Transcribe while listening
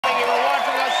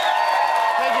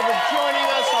joining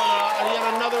us on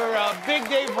yet another big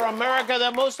day for America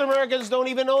that most Americans don't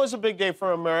even know is a big day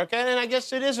for America. And I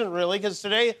guess it isn't really, because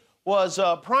today was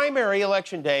primary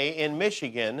election day in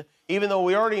Michigan, even though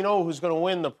we already know who's going to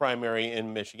win the primary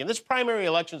in Michigan. This primary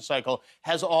election cycle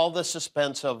has all the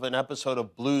suspense of an episode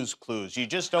of Blue's Clues. You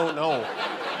just don't know.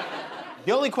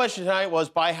 The only question tonight was,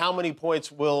 by how many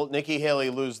points will Nikki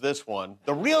Haley lose this one?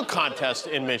 The real contest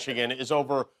in Michigan is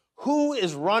over who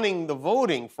is running the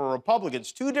voting for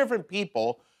Republicans. Two different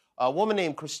people, a woman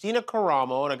named Christina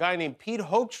Caramo and a guy named Pete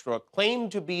Hoekstra, claim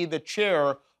to be the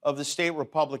chair of the state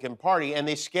Republican Party, and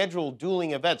they schedule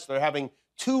dueling events. They're having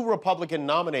two Republican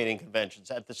nominating conventions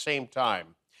at the same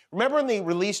time. Remember when they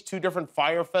released two different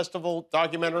Fire Festival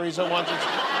documentaries at once?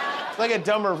 It's like a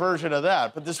dumber version of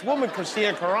that. But this woman,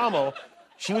 Christina Caramo,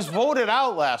 she was voted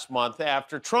out last month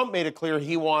after Trump made it clear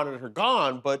he wanted her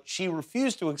gone, but she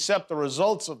refused to accept the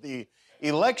results of the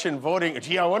election voting.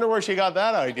 Gee, I wonder where she got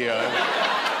that idea.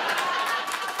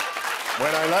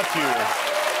 When I left you,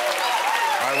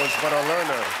 I was but a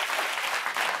learner.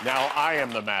 Now I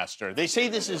am the master. They say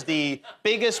this is the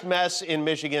biggest mess in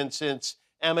Michigan since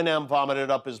Eminem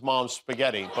vomited up his mom's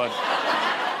spaghetti, but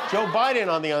Joe Biden,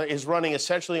 on the other, is running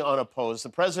essentially unopposed. The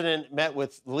president met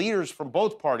with leaders from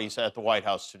both parties at the White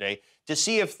House today to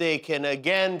see if they can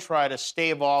again try to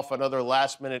stave off another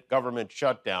last-minute government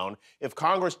shutdown. If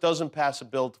Congress doesn't pass a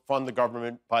bill to fund the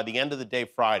government by the end of the day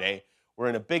Friday, we're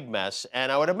in a big mess.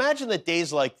 And I would imagine that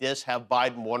days like this have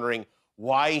Biden wondering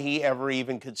why he ever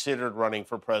even considered running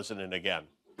for president again.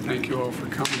 Thank you all for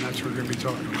coming. That's what we're going to be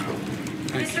talking about.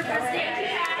 Thank you. Mr. President.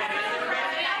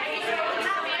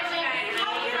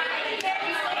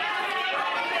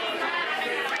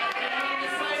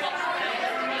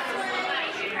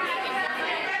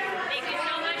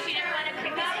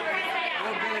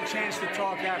 Chance to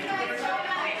talk afterwards.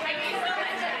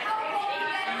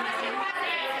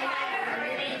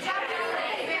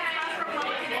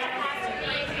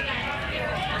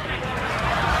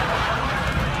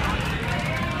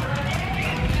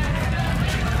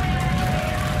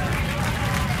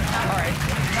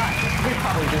 We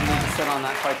probably didn't need to sit on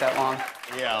that quite that long.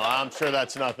 Yeah, well, I'm sure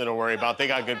that's nothing to worry about. They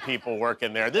got good people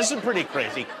working there. This is pretty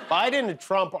crazy. Biden and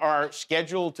Trump are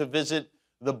scheduled to visit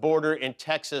the border in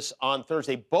Texas on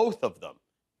Thursday, both of them.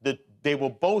 They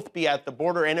will both be at the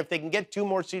border, and if they can get two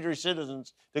more senior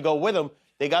citizens to go with them,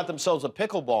 they got themselves a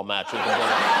pickleball match at the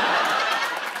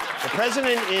border. The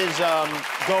president is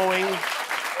going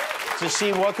to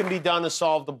see what can be done to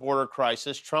solve the border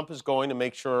crisis. Trump is going to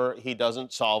make sure he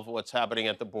doesn't solve what's happening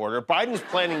at the border. Biden's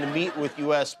planning to meet with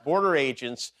U.S. border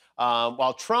agents,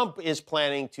 while Trump is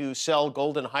planning to sell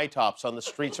golden high tops on the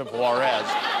streets of Juarez.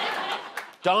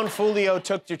 Don Fulio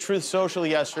took to Truth Social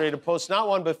yesterday to post not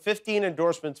one, but 15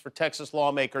 endorsements for Texas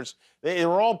lawmakers. They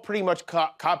were all pretty much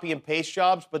copy and paste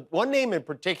jobs, but one name in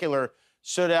particular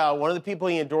stood out. One of the people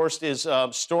he endorsed is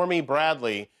Stormy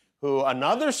Bradley, who,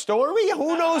 another Stormy?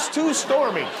 Who knows two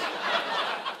Stormys?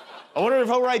 I wonder if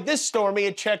he'll write this Stormy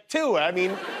a check, too. I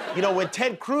mean, you know, when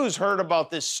Ted Cruz heard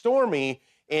about this Stormy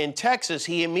in Texas,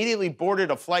 he immediately boarded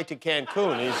a flight to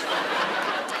Cancun.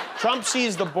 Trump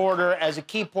sees the border as a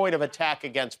key point of attack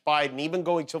against Biden, even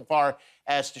going so far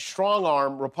as to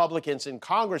strong-arm Republicans in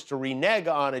Congress to renege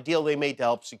on a deal they made to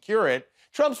help secure it.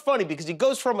 Trump's funny because he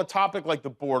goes from a topic like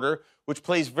the border, which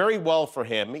plays very well for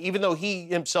him, even though he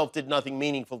himself did nothing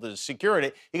meaningful to secure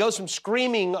it. He goes from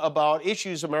screaming about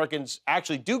issues Americans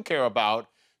actually do care about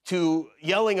to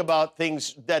yelling about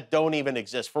things that don't even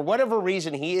exist. For whatever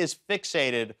reason, he is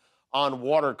fixated on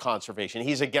water conservation.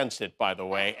 He's against it, by the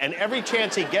way. And every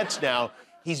chance he gets now,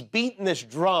 he's beating this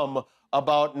drum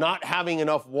about not having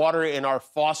enough water in our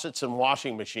faucets and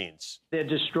washing machines. They're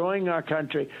destroying our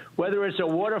country, whether it's a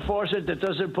water faucet that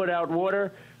doesn't put out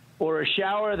water, or a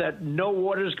shower that no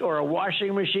water's, or a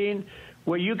washing machine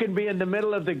where you can be in the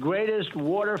middle of the greatest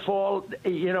waterfall.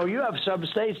 You know, you have some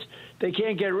states, they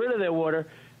can't get rid of their water.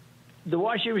 The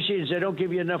washing machines, they don't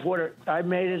give you enough water. I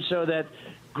made it so that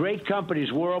great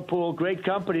companies, Whirlpool, great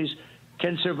companies,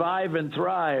 can survive and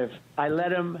thrive. I let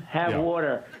them have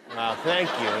water. Wow, thank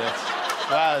you.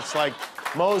 Wow, it's like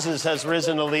Moses has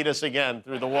risen to lead us again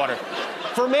through the water.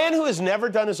 For a man who has never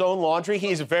done his own laundry,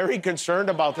 he's very concerned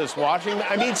about this washing.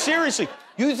 I mean, seriously,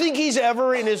 you think he's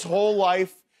ever in his whole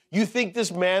life, you think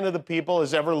this man of the people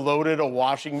has ever loaded a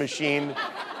washing machine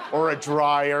or a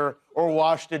dryer or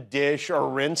washed a dish or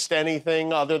rinsed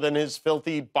anything other than his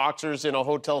filthy boxers in a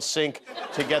hotel sink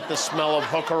to get the smell of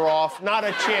hooker off? Not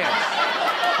a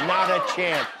chance. Not a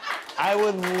chance. I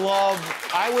would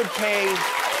pay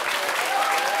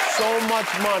so much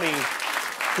money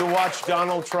to watch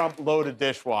Donald Trump load a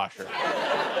dishwasher.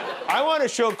 I want a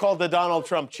show called The Donald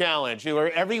Trump Challenge,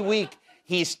 where every week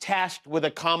he's tasked with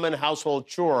a common household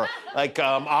chore, like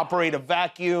operate a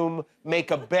vacuum,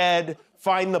 make a bed,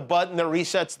 find the button that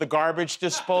resets the garbage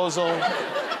disposal.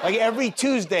 Like every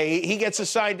Tuesday, he gets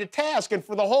assigned a task, and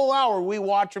for the whole hour, we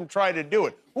watch him try to do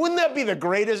it. Wouldn't that be the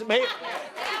greatest? Maybe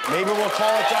we'll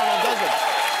call it Donald Does It.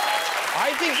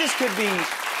 I think this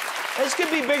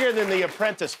could be bigger than The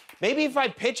Apprentice. Maybe if I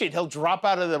pitch it, he'll drop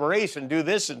out of the race and do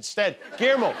this instead.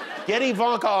 Kimmel, get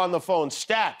Ivanka on the phone,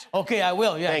 stat. Okay, I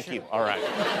will, yeah. Thank sure. you, all right.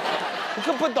 We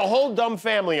could put the whole dumb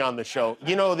family on the show.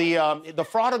 You know, the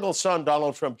prodigal son,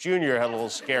 Donald Trump Jr., had a little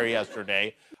scare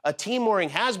yesterday. A team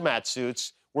wearing hazmat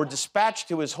suits were dispatched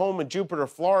to his home in Jupiter,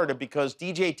 Florida, because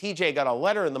DJ TJ got a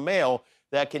letter in the mail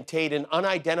that contained an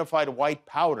unidentified white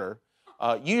powder.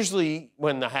 Usually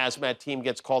when the hazmat team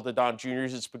gets called to Don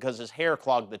Jr.'s, it's because his hair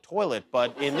clogged the toilet.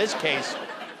 But in this case,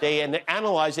 they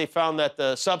analyzed, they found that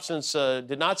the substance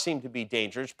did not seem to be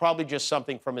dangerous, probably just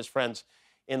something from his friends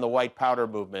in the white powder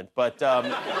movement. But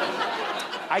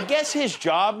I guess his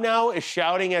job now is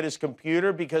shouting at his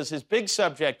computer, because his big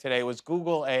subject today was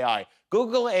Google AI.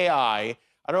 Google AI,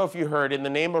 I don't know if you heard, in the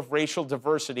name of racial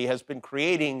diversity, has been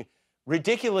creating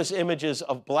ridiculous images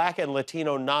of Black and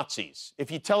Latino Nazis. If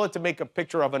you tell it to make a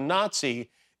picture of a Nazi,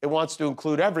 it wants to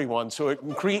include everyone, so it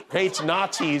creates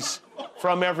Nazis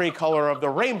from every color of the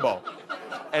rainbow.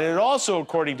 And it also,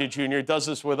 according to Junior, does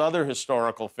this with other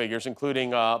historical figures, including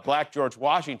Black George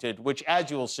Washington, which, as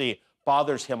you will see,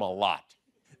 bothers him a lot.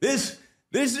 This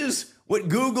is what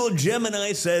Google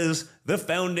Gemini says the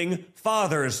founding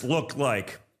fathers looked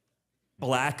like.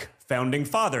 Black founding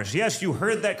fathers. Yes, you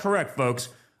heard that correct, folks.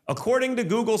 According to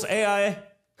Google's AI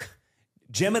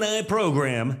Gemini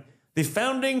program, the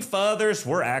founding fathers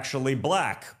were actually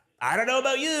black. I don't know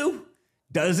about you.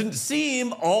 Doesn't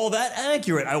seem all that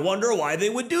accurate. I wonder why they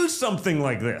would do something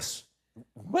like this.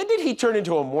 When did he turn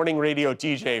into a morning radio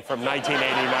DJ from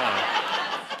 1989?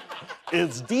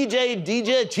 It's DJ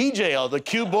TJ on the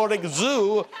Q-Morning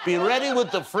Zoo. Be ready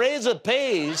with the phrase of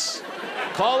pays.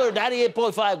 Caller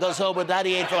 98.5 goes home with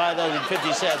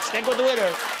 $98.50. Stick with the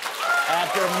winner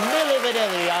after Milli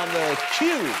Vanilli on the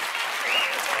Q.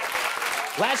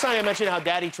 Last night I mentioned how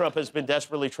Daddy Trump has been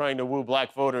desperately trying to woo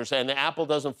black voters, and the apple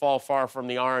doesn't fall far from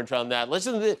the orange on that.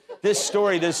 Listen to this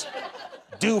story this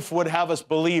doof would have us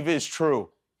believe is true.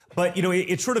 But, you know,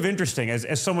 it's sort of interesting.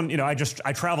 As someone, you know, I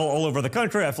travel all over the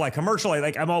country. I fly commercial.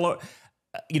 I'm all over.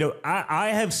 You know, I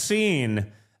have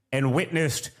seen and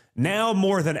witnessed now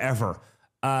more than ever,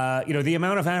 you know, the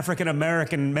amount of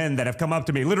African-American men that have come up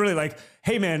to me, literally like,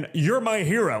 hey, man, you're my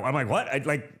hero. I'm like, what?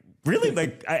 Really?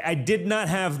 Like, I did not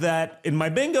have that in my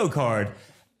bingo card.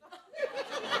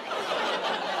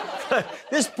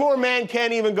 This poor man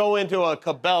can't even go into a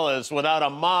Cabela's without a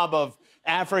mob of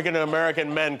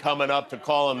African-American men coming up to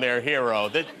call him their hero.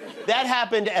 That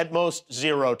happened at most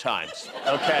 0 times,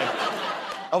 okay?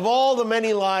 Of all the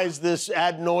many lies this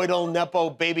adenoidal Nepo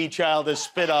baby child has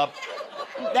spit up,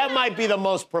 that might be the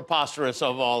most preposterous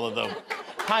of all of them.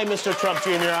 Hi, Mr. Trump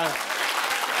Jr. I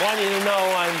want you to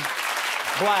know I'm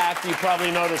black. You probably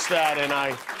noticed that, and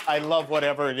I love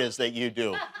whatever it is that you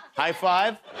do. High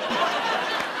five? All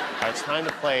right, it's time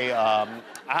to play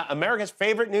America's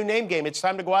favorite new name game. It's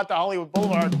time to go out to Hollywood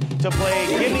Boulevard to play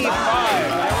Gimme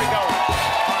Five. There we go.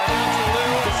 Our announcer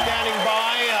Lou is standing by.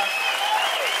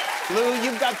 Lou,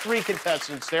 you've got 3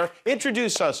 contestants there.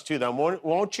 Introduce us to them,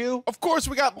 won't you? Of course,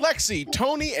 we got Lexi,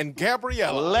 Tony, and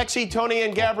Gabriella. Lexi, Tony,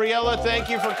 and Gabriella, thank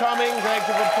you for coming. Thank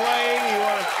you for playing.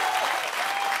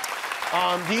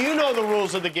 Do you know the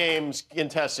rules of the games,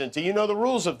 contestant? Do you know the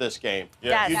rules of this game?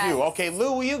 Yes. You do. Okay,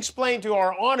 Lou, will you explain to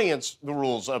our audience the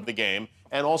rules of the game,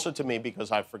 and also to me, because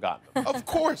I've forgotten them? Of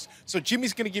course. So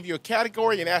Jimmy's going to give you a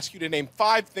category and ask you to name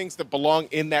 5 things that belong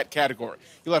in that category.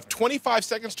 You'll have 25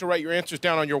 seconds to write your answers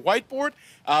down on your whiteboard.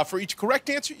 For each correct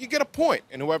answer, you get a point.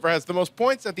 And whoever has the most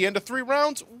points at the end of 3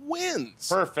 rounds wins.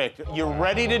 Perfect. You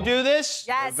ready to do this?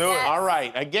 Yes. We'll do it. All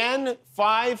right. Again,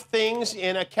 5 things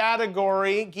in a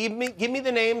category. Give me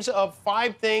the names of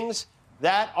 5 things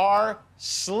that are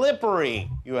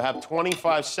slippery. You have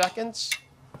 25 seconds.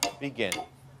 Begin.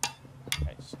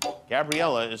 Okay, so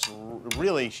Gabriella is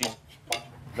she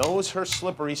knows her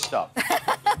slippery stuff.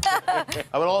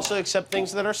 I would also accept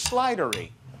things that are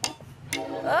slidery.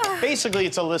 Basically,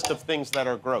 it's a list of things that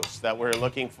are gross that we're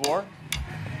looking for.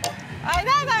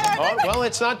 Oh, well,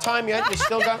 it's not time yet. You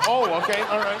still got... Oh, okay.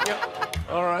 All right. Yeah.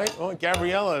 All right. Oh,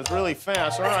 Gabriella is really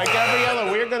fast. All right,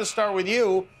 Gabriella, we're going to start with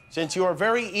you since you are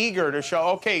very eager to show...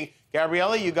 Okay,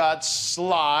 Gabriella, you got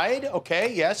slide.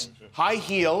 Okay, yes. High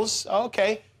heels.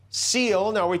 Okay.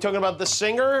 Seal. Now, are we talking about the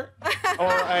singer or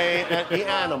the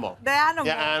animal? The animal.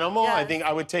 The animal. Yes. I think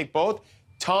I would take both.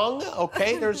 Tongue.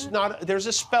 Okay, there's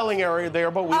a spelling error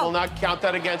there, but we will not count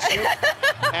that against you.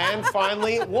 And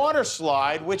finally, water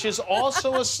slide, which is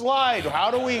also a slide.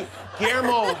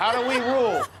 Guillermo, how do we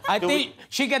rule? I think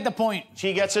she get the point.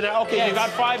 She gets it. Okay, Yes. you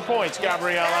got 5 points,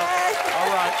 Gabriella. All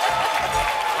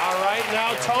right,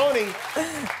 now Tony.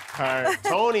 All right.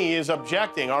 Tony is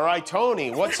objecting. All right,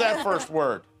 Tony, what's that first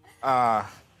word?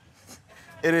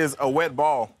 It is a wet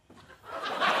ball.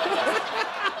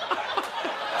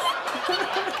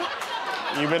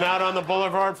 You've been out on the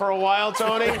boulevard for a while,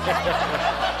 Tony?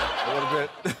 A little bit.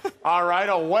 All right,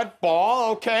 a wet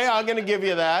ball. Okay, I'm going to give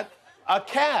you that. A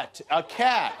cat.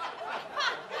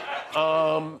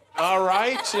 All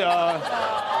right.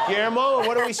 Guillermo,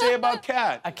 what do we say about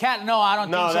cat? A cat? No, I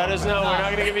don't think so. No, that is no. We're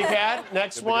not going to give you cat.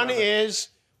 Next one is,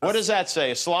 what does that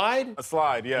say? A slide? A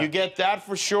slide, yeah. You get that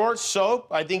for sure. Soap.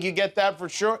 I think you get that for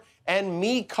sure. And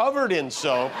me covered in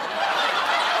soap.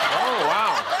 Oh,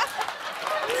 wow.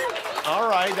 All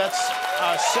right, that's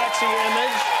a sexy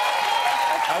image.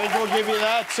 I think we'll give you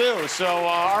that, too. So,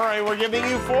 all right, we're giving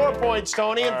you 4 points,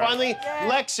 Tony. And finally,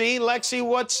 Lexi. Lexi,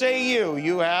 what say you?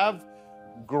 You have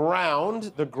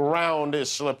ground. The ground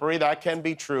is slippery. That can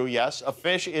be true, yes. A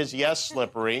fish is, yes,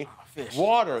 slippery. Fish.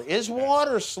 Water. Is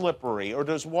water slippery, or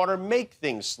does water make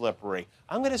things slippery?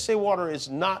 I'm going to say water is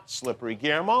not slippery.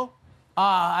 Guillermo?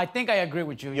 I think I agree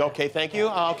with you. Okay, thank you.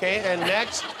 Okay, and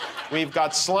next, we've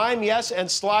got slime, yes,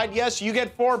 and slide, yes. You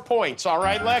get 4 points. All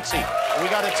right, Lexi. We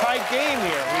got a tight game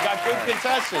here. We got good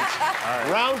contestants.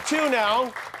 Round 2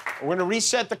 now. We're going to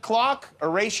reset the clock.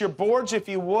 Erase your boards, if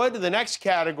you would. The next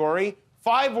category,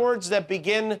 5 words that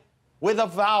begin with a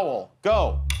vowel.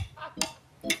 Go.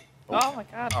 Oh, my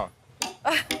God.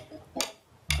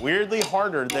 Weirdly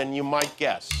harder than you might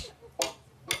guess.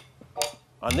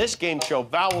 On this game show,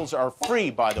 vowels are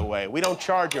free, by the way. We don't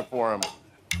charge you for them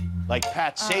like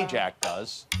Pat Sajak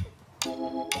does.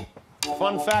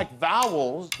 Fun fact,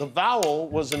 the vowel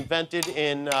was invented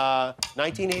in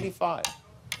 1985.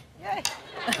 Yay.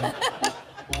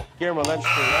 Guillermo, that's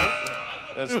true, right?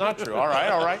 That's not true. All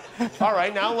right. All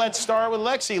right, now let's start with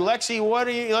Lexi. Lexi,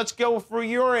 let's go through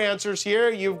your answers here.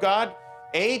 You've got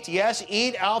 8, yes,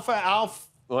 eat, alpha,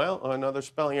 well, another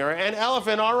spelling error. And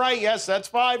elephant, all right, yes, that's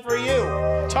 5 for you.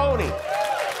 Tony,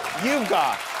 you've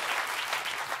got.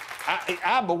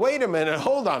 But wait a minute,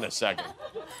 hold on a second.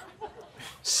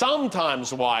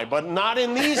 Sometimes why, but not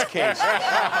in these cases.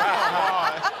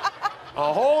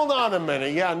 Hold on a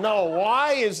minute. Yeah, no,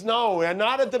 why is no, and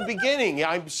not at the beginning.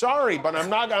 Yeah, I'm sorry, but I'm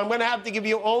going to have to give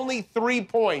you only 3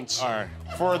 points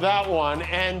for that one.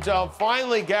 And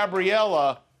finally,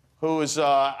 Gabriella, who is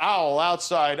owl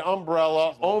outside,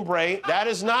 umbrella, ombre. That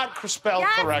is not spelled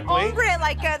correctly. Ombre,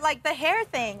 like the hair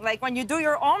thing, like when you do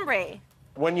your ombre.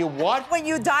 When you what? When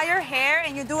you dye your hair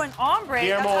and you do an ombre.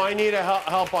 Guillermo, I need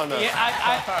help on this. Yeah,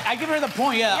 I give her the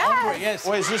point, yeah. Yes. Ombre, yes.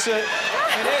 Wait, is this a... It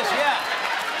is, yeah.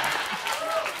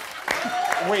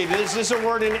 Wait, is this a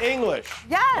word in English?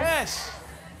 Yes. Yes.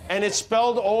 And it's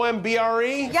spelled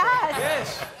O-M-B-R-E?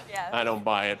 Yes. Yes. I don't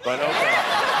buy it, but okay.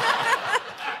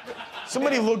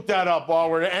 Somebody look that up while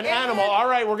we're... An animal. All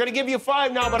right, we're going to give you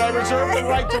 5 now, but I reserve the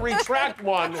right to retract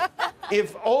 1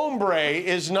 if ombre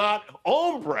is not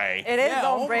ombre. It is Yeah,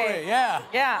 ombre. yeah.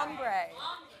 Yeah.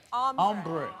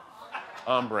 Ombre.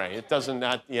 Ombre. It doesn't...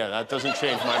 that doesn't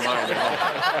change my mind at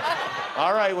all.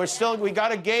 All right, we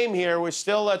got a game here.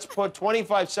 Let's put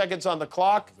 25 seconds on the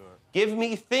clock. Give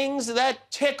me things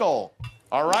that tickle.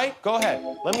 All right, go ahead.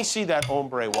 Let me see that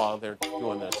ombre while they're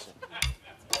doing this.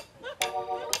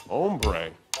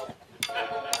 Ombre.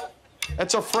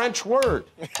 That's a French word.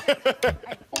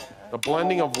 The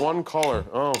blending of one color.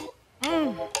 Oh.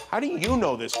 How do you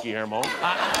know this, Guillermo?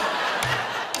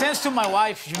 Thanks to my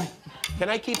wife. Can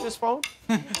I keep this phone?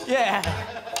 Yeah.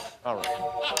 All right.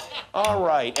 All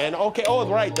right. And okay. Oh,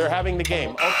 right. They're having the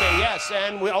game. Okay. Yes.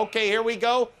 And okay. Here we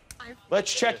go.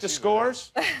 Let's check the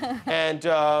scores. And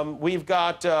we've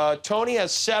got Tony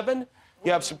has 7.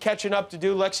 You have some catching up to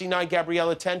do. Lexi 9,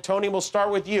 Gabriella 10. Tony, we'll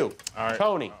start with you. All right.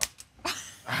 Tony. All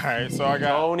right, so I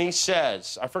got... Tony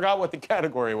says. I forgot what the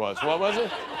category was. What was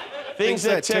it? Things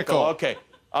that tickle. Okay.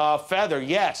 Feather.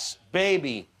 Yes.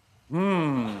 Baby.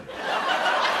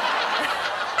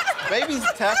 Babies,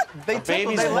 they tickle.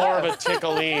 Baby's they more laugh. of a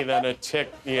tickle-y than a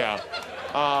tick. Yeah.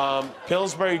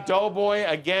 Pillsbury Doughboy.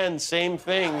 Again, same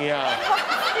thing. Yeah.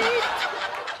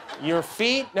 Your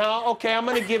feet? Now, okay, I'm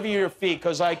going to give you your feet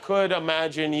because I could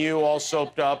imagine you all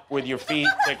soaped up with your feet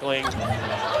tickling.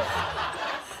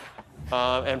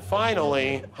 And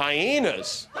finally,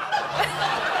 hyenas.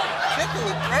 tickle.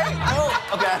 Great. Oh,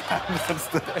 okay, I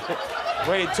misunderstood.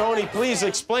 Wait, Tony, please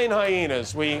explain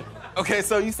hyenas. Okay,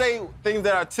 so you say things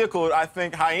that are tickled. I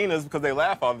think hyenas because they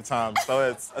laugh all the time. So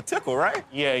it's a tickle, right?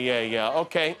 Yeah.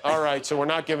 Okay, all right, so we're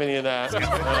not giving you that.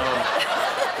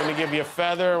 Gonna give you a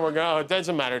feather. It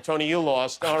doesn't matter, Tony, you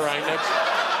lost. All right, next.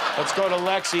 Let's go to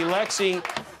Lexi. Lexi,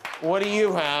 what do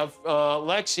you have?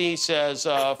 Lexi says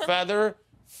feather,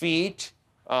 feet.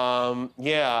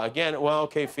 Yeah, again, well,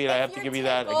 okay, feet, I have to give you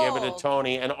that. I gave it to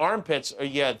Tony. And armpits,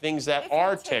 yeah, things that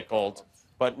are tickled,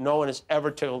 but no one has ever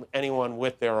tickled anyone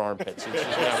with their armpits. It's just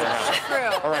never happened.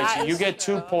 True. All right, so you get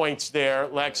 2 points there,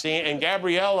 Lexi. And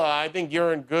Gabriella, I think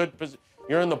you're in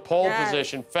you're in the pole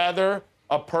position. Feather,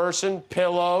 a person,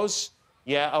 pillows.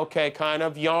 Yeah, okay, kind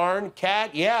of. Yarn,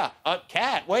 cat, yeah.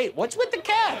 Cat, wait, what's with the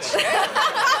cats?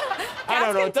 I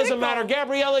don't know, it doesn't matter.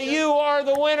 Gabriella, you are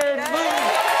the winner.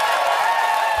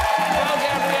 Well,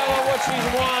 Gabriella, what she's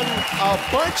won? A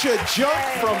bunch of junk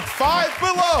from Five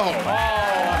Below. Oh,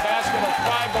 a basket of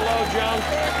Five Below junk.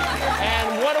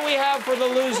 And what do we have for the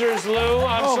losers, Lou?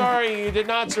 I'm sorry you did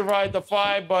not survive the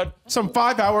 5, but... Some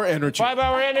 5-hour energy.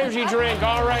 5-hour energy drink.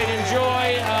 All right,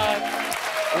 enjoy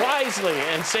wisely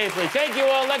and safely. Thank you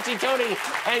all, Lexi, Tony,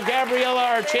 and Gabriella,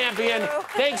 our champion.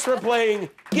 Thanks for playing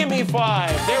Gimme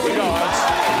Five. There we go.